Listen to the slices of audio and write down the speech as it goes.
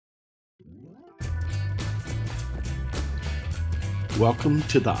Welcome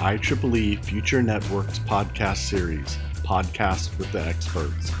to the IEEE Future Networks podcast series, Podcast with the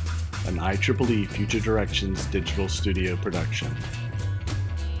Experts, an IEEE Future Directions digital studio production.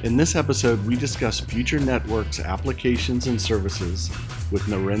 In this episode, we discuss Future Networks applications and services with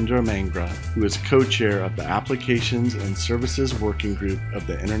Narendra Mangra, who is co-chair of the Applications and Services Working Group of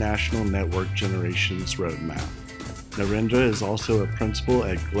the International Network Generations Roadmap. Narendra is also a principal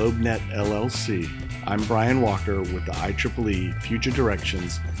at GlobeNet LLC. I'm Brian Walker with the IEEE Future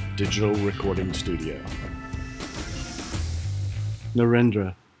Directions Digital Recording Studio.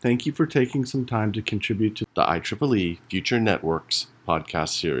 Narendra, thank you for taking some time to contribute to the IEEE Future Networks podcast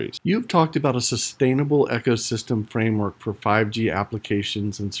series. You've talked about a sustainable ecosystem framework for 5G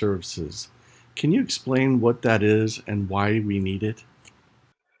applications and services. Can you explain what that is and why we need it?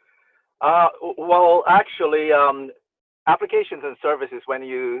 Applications and services, when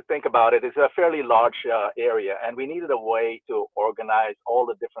you think about it, is a fairly large area, and we needed a way to organize all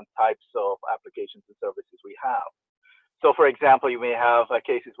the different types of applications and services we have. So, for example, you may have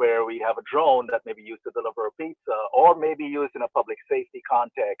cases where we have a drone that may be used to deliver a pizza, or maybe used in a public safety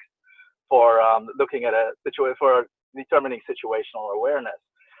context for looking at for determining situational awareness.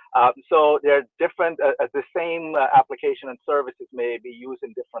 So they're different. The same application and services may be used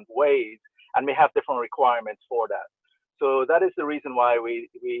in different ways and may have different requirements for that. So that is the reason why we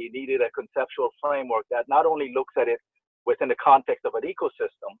needed a conceptual framework that not only looks at it within the context of an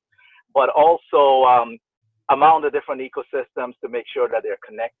ecosystem, but also among the different ecosystems to make sure that they're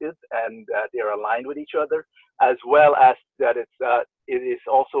connected and they're aligned with each other, as well as that it is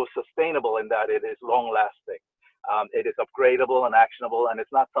also sustainable in that it is long lasting. It is upgradable and actionable, and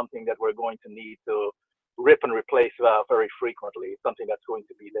it's not something that we're going to need to rip and replace very frequently. It's something that's going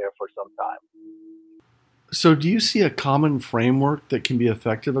to be there for some time. So do you see a common framework that can be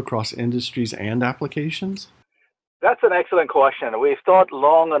effective across industries and applications? That's an excellent question. We've thought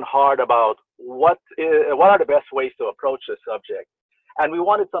long and hard about what are the best ways to approach this subject. And we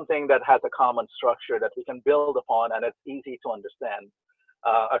wanted something that has a common structure that we can build upon and it's easy to understand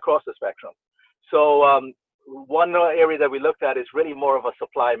across the spectrum. So one area that we looked at is really more of a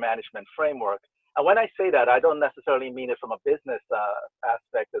supply management framework. And when I say that, I don't necessarily mean it from a business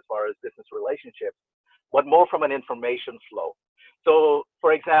aspect as far as business relationships, but more from an information flow. So,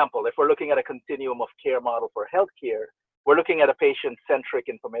 for example, if we're looking at a continuum of care model for healthcare, we're looking at a patient-centric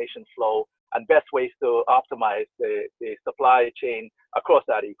information flow and best ways to optimize the supply chain across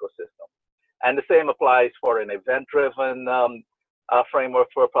that ecosystem. And the same applies for an event-driven framework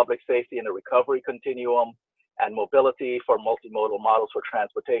for public safety and a recovery continuum, and mobility for multimodal models for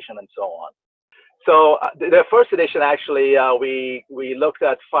transportation and so on. So the first edition, actually, we looked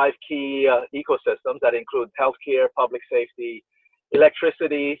at 5 key ecosystems that include healthcare, public safety,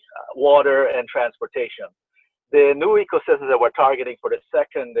 electricity, water, and transportation. The new ecosystems that we're targeting for the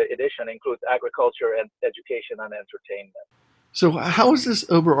second edition includes agriculture and education and entertainment. So how is this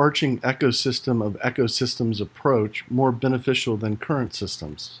overarching ecosystem of ecosystems approach more beneficial than current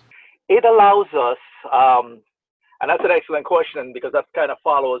systems? It allows us, and that's an excellent question because that kind of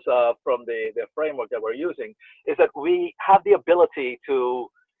follows from the framework that we're using, is that we have the ability to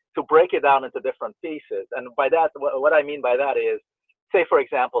break it down into different pieces. And by that, what I mean by that is, say, for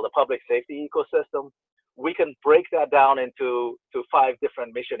example, the public safety ecosystem, we can break that down into 5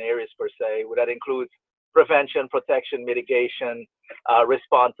 different mission areas per se. That includes prevention, protection, mitigation,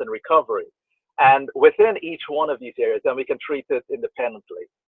 response, and recovery. And within each one of these areas, then we can treat it independently.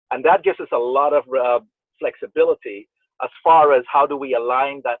 And that gives us a lot of flexibility as far as how do we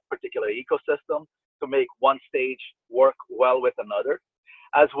align that particular ecosystem to make one stage work well with another,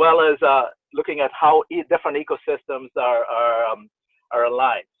 as well as looking at how different ecosystems are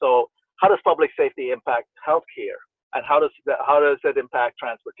aligned. So how does public safety impact healthcare, and how does it impact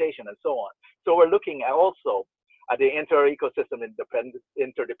transportation, and so on. So we're looking at also at the inter-ecosystem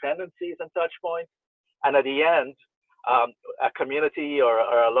interdependencies and touch points, and at the end, a community or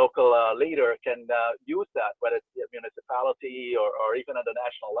a local leader can use that, whether it's a municipality or even at the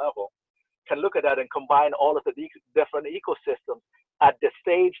national level, can look at that and combine all of the different ecosystems at the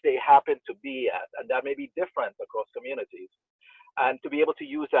stage they happen to be at, and that may be different across communities, and to be able to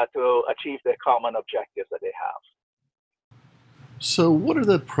use that to achieve the common objectives that they have. So what are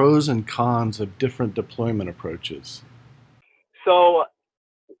the pros and cons of different deployment approaches? So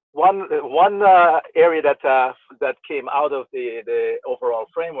one area that came out of the overall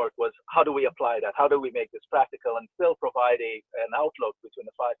framework was how do we apply that? How do we make this practical and still provide an outlook between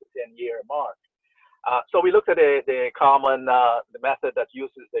the 5 to 10 year mark? So we looked at the common the method that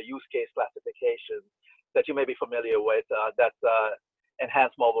uses the use case classification that you may be familiar with. That's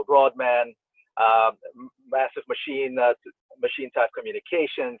enhanced mobile broadband, massive machine machine type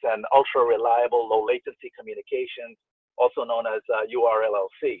communications and ultra reliable low latency communications, also known as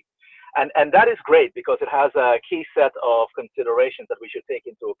URLLC. And that is great because it has a key set of considerations that we should take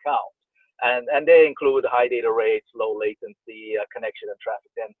into account. And they include high data rates, low latency, connection and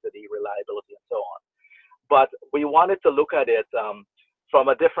traffic density, reliability, and so on. But we wanted to look at it from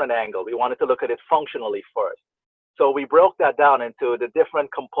a different angle. We wanted to look at it functionally first. So we broke that down into the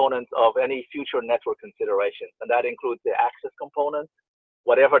different components of any future network considerations. And that includes the access component,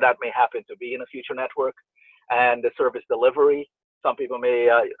 whatever that may happen to be in a future network, and the service delivery. Some people may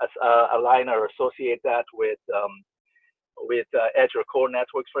align or associate that with edge or core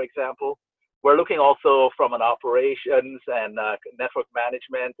networks, for example. We're looking also from an operations and network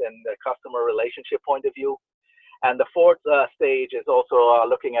management and customer relationship point of view. And the fourth stage is also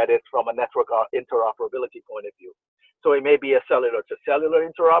looking at it from a network interoperability point of view. So it may be a cellular to cellular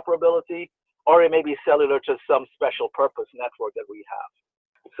interoperability, or it may be cellular to some special purpose network that we have.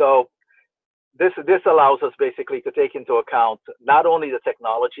 So this allows us basically to take into account not only the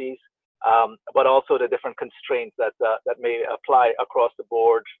technologies, but also the different constraints that may apply across the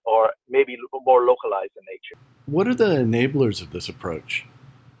board or maybe more localized in nature. What are the enablers of this approach?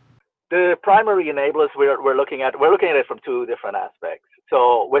 The primary enablers we're looking at it from two different aspects.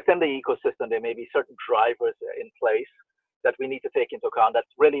 So within the ecosystem, there may be certain drivers in place that we need to take into account that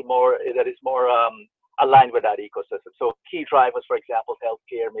is more aligned with that ecosystem. So key drivers, for example,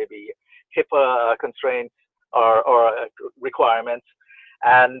 healthcare, maybe HIPAA constraints or requirements.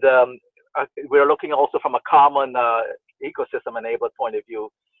 And we're looking also from a common ecosystem enabled point of view.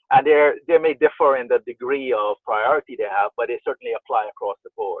 And they may differ in the degree of priority they have, but they certainly apply across the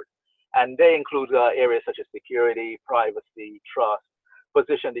board. And they include areas such as security, privacy, trust,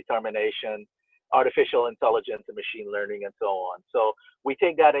 position determination, artificial intelligence and machine learning, and so on. So we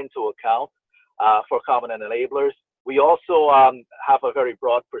take that into account for common enablers. We also have a very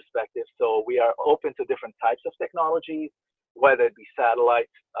broad perspective. So we are open to different types of technologies, whether it be satellite,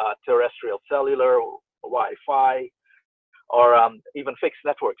 terrestrial cellular, Wi-Fi, or even fixed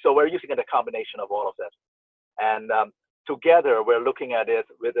networks. So we're using a combination of all of that. And together, we're looking at it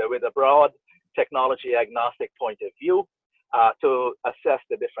with a broad technology agnostic point of view to assess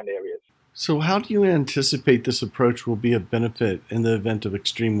the different areas. So how do you anticipate this approach will be of benefit in the event of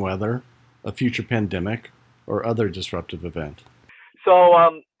extreme weather, a future pandemic, or other disruptive event?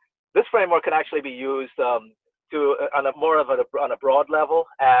 So this framework can actually be used on a broad level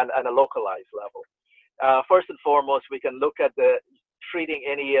and a localized level. First and foremost, we can look at treating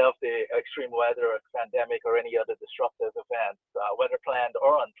any of the extreme weather, pandemic, or any other disruptive events, whether planned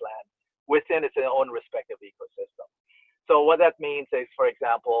or unplanned, within its own respective ecosystem. So what that means is, for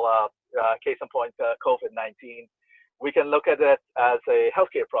example, case in point, COVID-19, we can look at it as a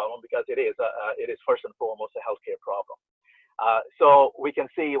healthcare problem because it is first and foremost a healthcare problem. So we can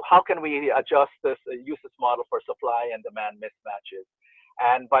see how can we use this model for supply and demand mismatches.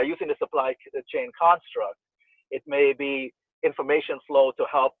 And by using the supply chain construct, it may be information flow to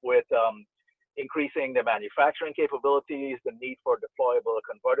help with increasing the manufacturing capabilities, the need for deployable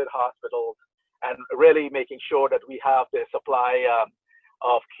converted hospitals, and really making sure that we have the supply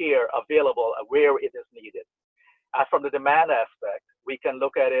of care available where it is needed. From the demand aspect, we can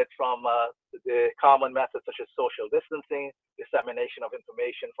look at it from the common methods such as social distancing, dissemination of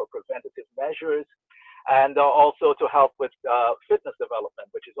information for preventative measures, and also to help with fitness development,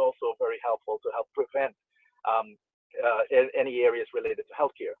 which is also very helpful to help prevent any areas related to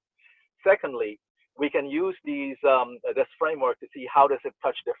healthcare. Secondly, we can use this framework to see how does it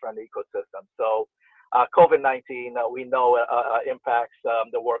touch different ecosystems. So COVID-19, we know impacts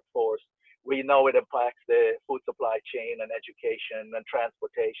the workforce. We know it impacts the food supply chain and education and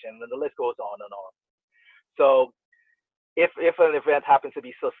transportation, and the list goes on and on. So if an event happens to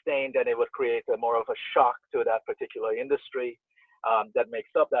be sustained, then it would create more of a shock to that particular industry that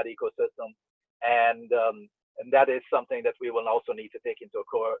makes up that ecosystem. And that is something that we will also need to take into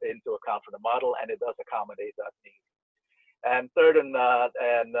account for the model, and it does accommodate that need. And third and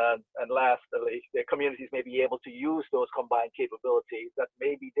lastly, the communities may be able to use those combined capabilities that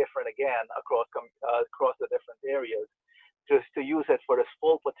may be different again across the different areas, just to use it for its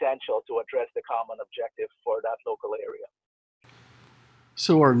full potential to address the common objective for that local area.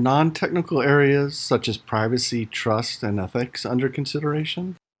 So are non-technical areas such as privacy, trust, and ethics under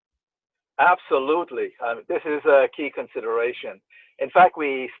consideration? Absolutely. This is a key consideration. In fact,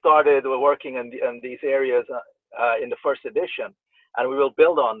 we started working in these areas in the first edition, and we will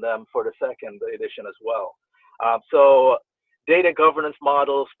build on them for the second edition as well. So data governance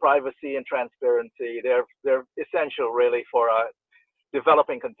models, privacy and transparency, they're essential really for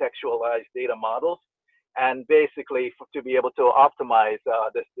developing contextualized data models. and basically to be able to optimize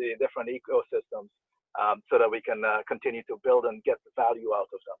the different ecosystems so that we can continue to build and get the value out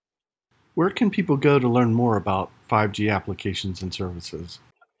of them. Where can people go to learn more about 5G applications and services?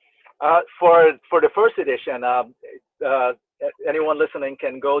 For the first edition, anyone listening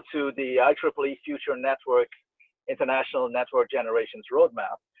can go to the IEEE Future Network International Network Generations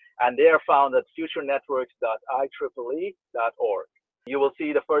Roadmap, and they are found at futurenetworks.ieee.org. You will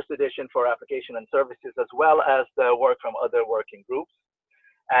see the first edition for application and services, as well as the work from other working groups.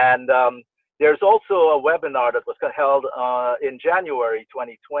 And there's also a webinar that was held in January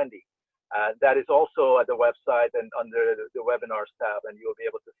 2020. That is also at the website and under the webinars tab, and you'll be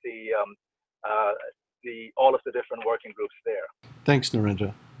able to see all of the different working groups there. Thanks,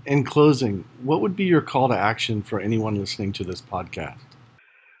 Narendra. In closing, what would be your call to action for anyone listening to this podcast?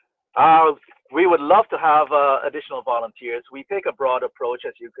 We would love to have additional volunteers. We take a broad approach,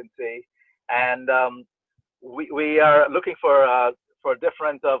 as you can see, and we are looking for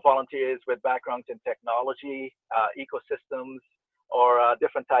different volunteers with backgrounds in technology, ecosystems, or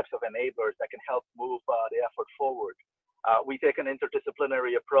different types of enablers that can help move the effort forward. We take an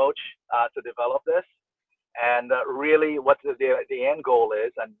interdisciplinary approach to develop this, and really what the end goal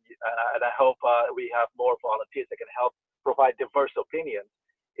is, and I hope we have more volunteers that can help provide diverse opinions,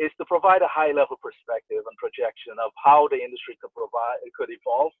 is to provide a high-level perspective and projection of how the industry could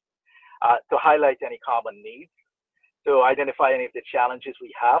evolve, to highlight any common needs, to identify any of the challenges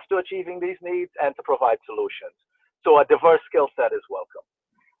we have to achieving these needs, and to provide solutions. So a diverse skill set is welcome.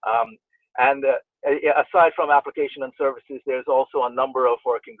 And aside from application and services, there's also a number of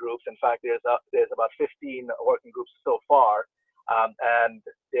working groups. In fact, there's about 15 working groups so far, and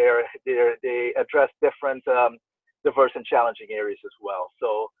they address different diverse and challenging areas as well.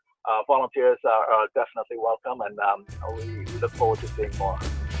 So volunteers are definitely welcome, and we look forward to seeing more.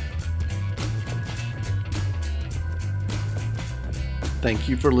 Thank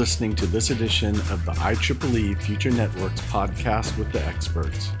you for listening to this edition of the IEEE Future Networks podcast with the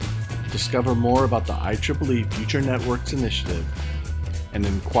experts. Discover more about the IEEE Future Networks initiative and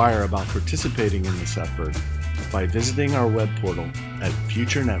inquire about participating in this effort by visiting our web portal at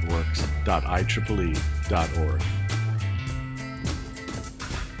futurenetworks.ieee.org.